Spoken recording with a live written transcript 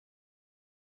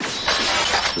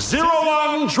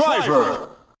01 driver.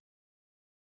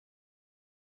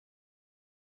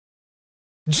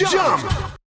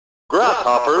 Jump!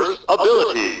 Grasshopper's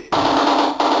ability.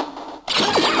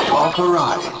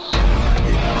 Authorize.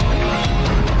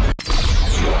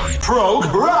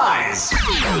 Progrise.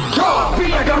 Go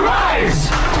be a rise!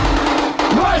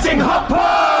 Rising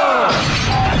hopper!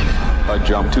 A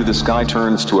jump to the sky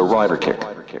turns to a rider kick.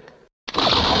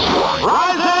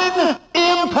 Rising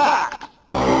impact.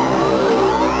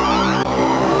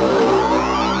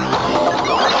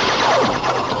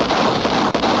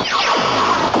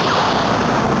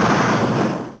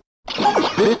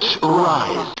 Bitch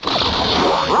rise.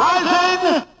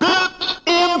 Rising bitch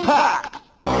impact.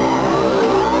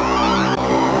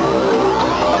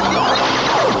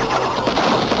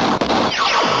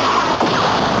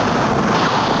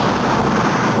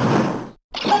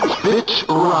 Bitch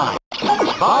rise.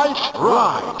 Bite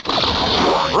rise.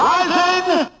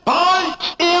 Rising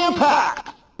bite impact.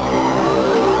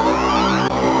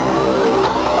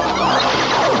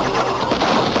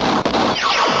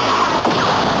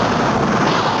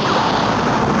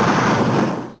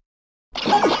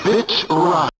 Bitch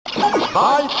rise.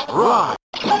 Bite rise.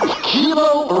 Kilo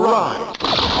rise.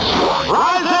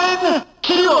 Rising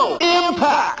kilo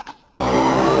impact.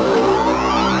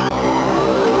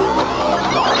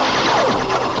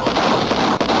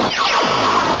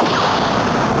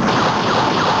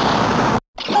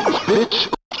 Bitch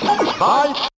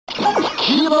bite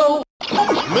kilo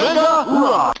mega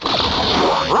rise.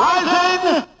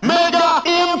 Rising mega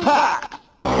impact.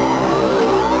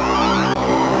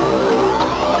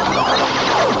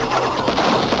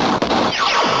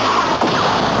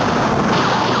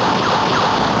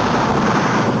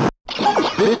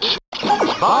 Bitch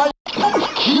bite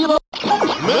kilo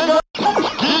mega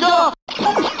giga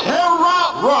terra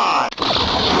rise.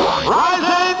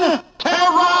 Rising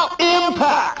terra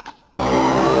impact.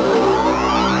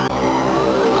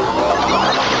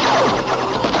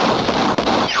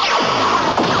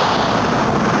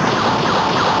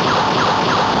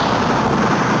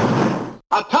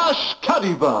 Atash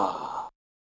Kadiba.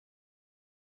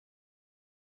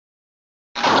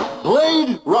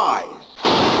 Blade rise.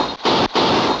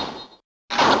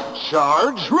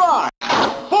 Charge rise.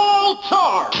 Full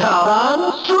charge. Kamen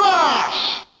slash.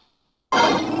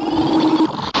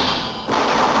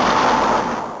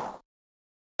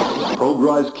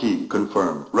 Progrise key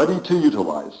confirmed. Ready to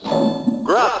utilize.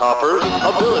 Grasshopper's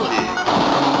ability.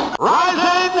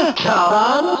 Rising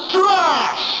Kamen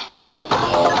slash.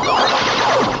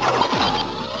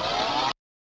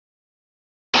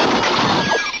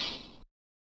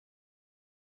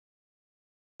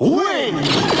 Wing!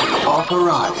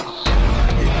 Authorize.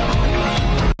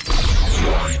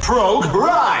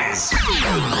 Progrise!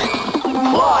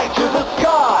 Fly to the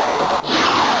sky.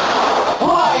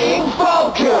 Flying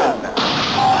Falcon.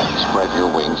 Spread your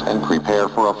wings and prepare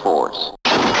for a force.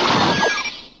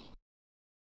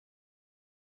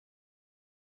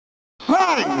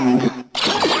 Fang.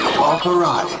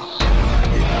 Authorize.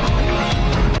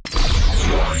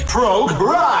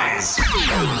 Progrise!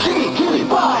 Kitty, kitty,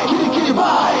 bye. Kitty, kitty,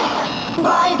 bye.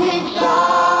 Biting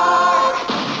shark.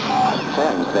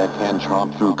 Fangs that can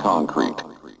chomp through concrete.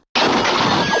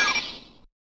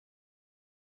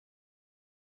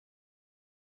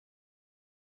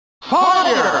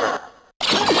 Fire.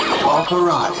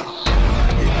 Authorize.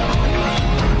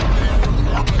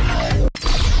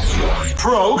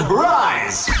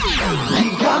 Progrise!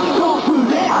 Giganto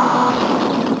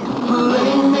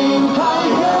Flaming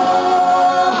Tiger.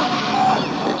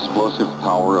 Explosive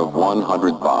power of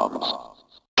 100 bombs.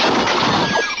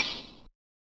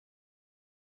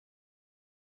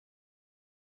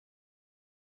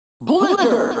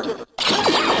 Blizzard.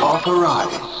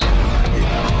 Authorize.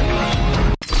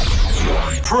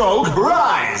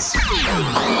 Progrise!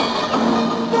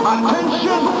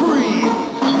 Attention freeze.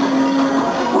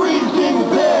 Freezing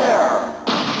bear.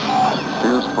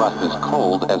 Fierce breath is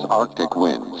cold as Arctic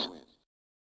winds.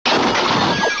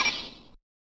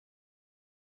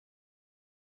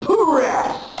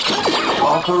 Press.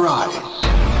 Authorize.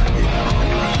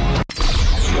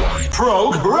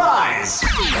 Progrise!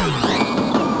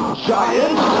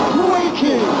 Giant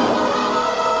waking.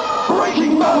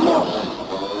 Breaking mammoth.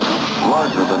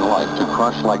 Larger than life to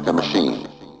crush like a machine.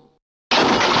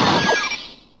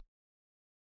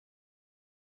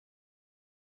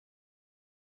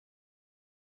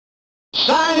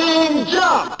 Shining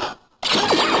jump.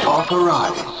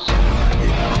 Authorize.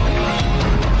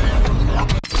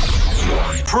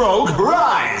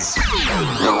 Progrise!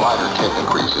 Your rider kick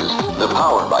increases the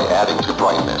power by adding to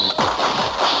brightness.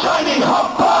 Shining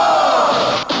hopper.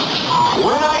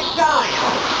 When I shine,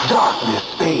 darkness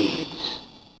fades. blades.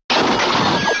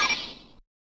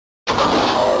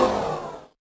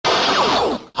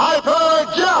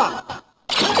 Hyper jump.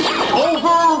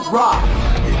 Override.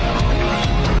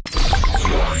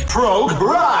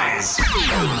 Progrise.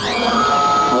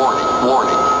 Warning,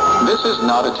 warning. This is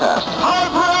not a test.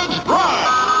 Hybrid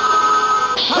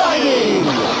Ride. Shining.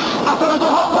 After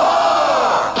hopper.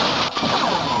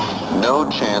 No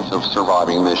chance of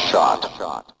surviving this shot.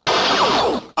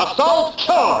 Assault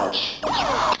charge.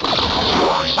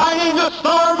 Shining the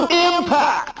storm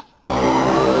impact.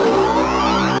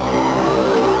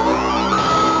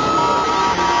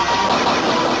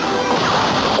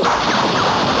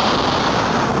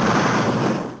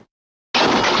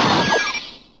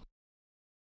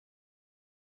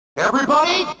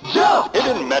 Everybody, jump!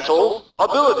 Hidden metal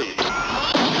ability.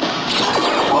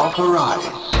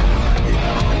 Authorize.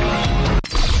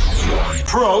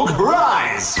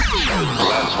 Progrise.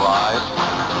 Let's rise.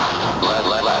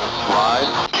 Let's rise.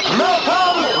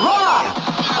 Metal Ride!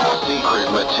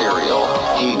 Secret material.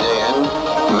 Hidden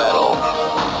metal.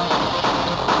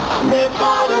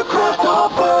 Metal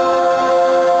crossover!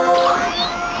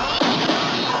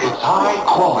 It's high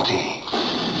quality.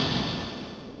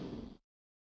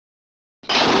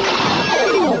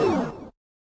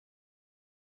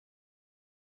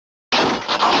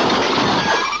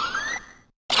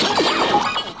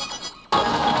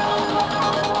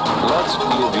 Let's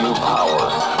give you power.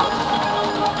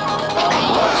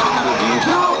 Let's give you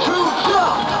Zero to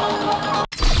jump!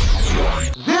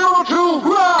 Zero to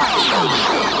ride!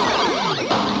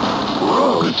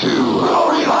 Road to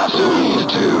Glory Batsu.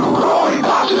 2. Glory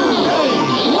Batsu.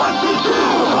 1 to 2.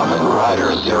 Kamen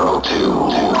Rider 02.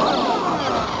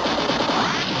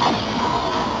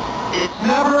 It's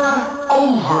never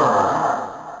over!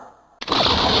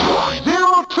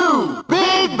 Zero to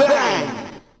Big Bang!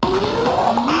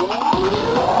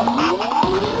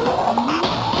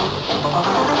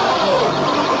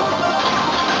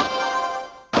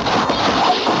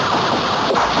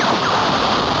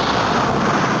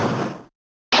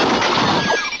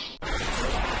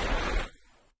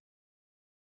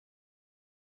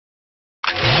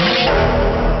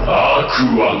 Arc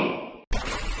 1.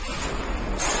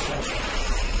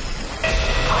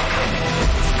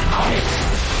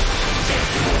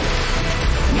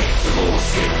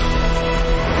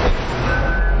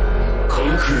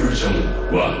 Conclusion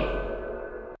 1.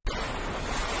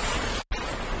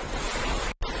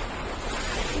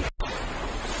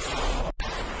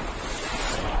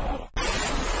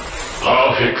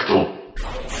 Perfect. Perfect.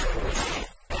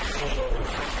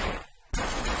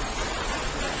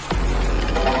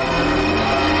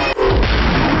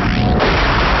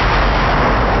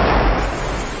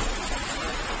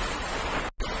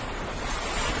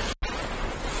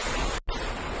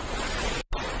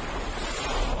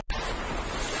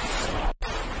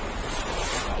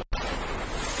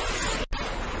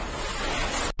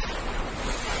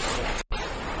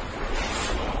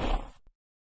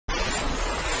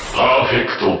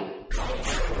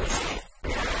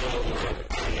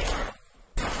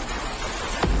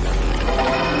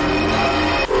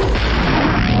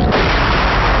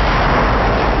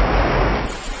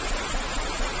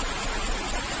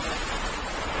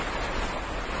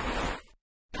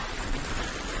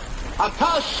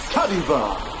 Atash Kadiva!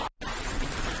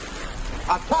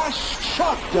 Atash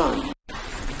Shotgun!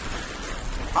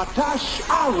 Atash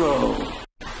Arrow!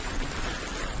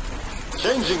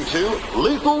 Changing to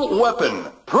Lethal Weapon.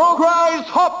 Progrise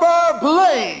Hopper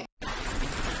Blade.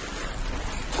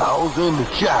 1000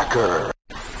 Jacker.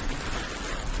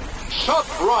 Shock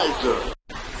Riser.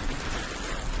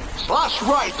 Slash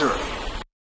Riser.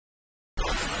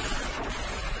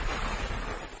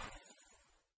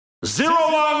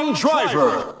 Zero-1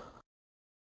 driver.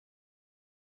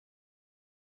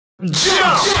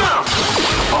 Jump!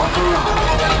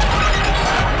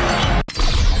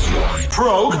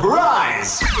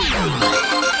 Progrise.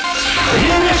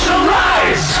 Initial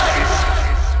rise!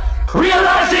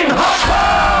 Realizing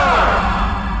hopper!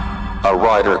 A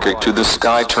rider kick to the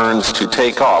sky turns to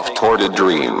take off toward a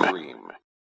dream.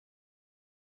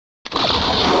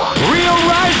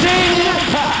 Realizing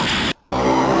impact!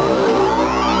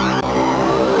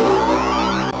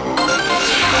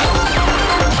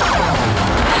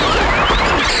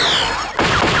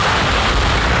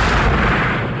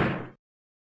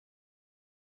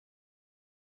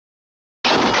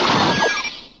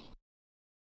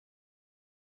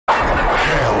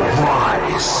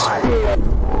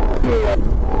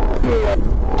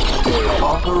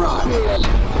 Authorize.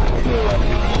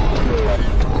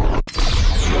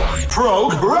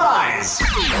 Progrise.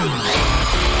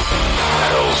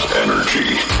 Hell's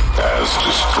energy has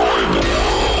destroyed the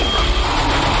world.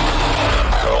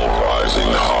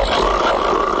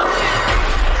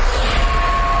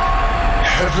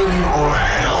 Heaven or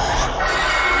hell,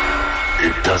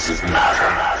 it doesn't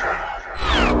matter.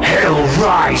 Hell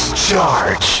Rise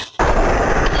Charge!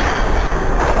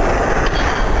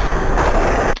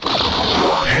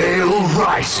 Hail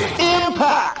Rising!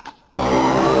 Impact!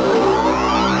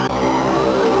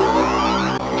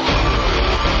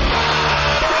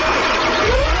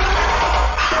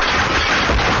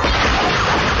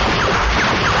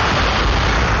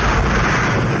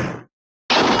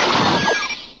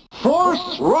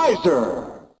 Force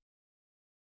Riser!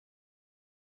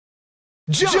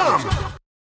 Jump!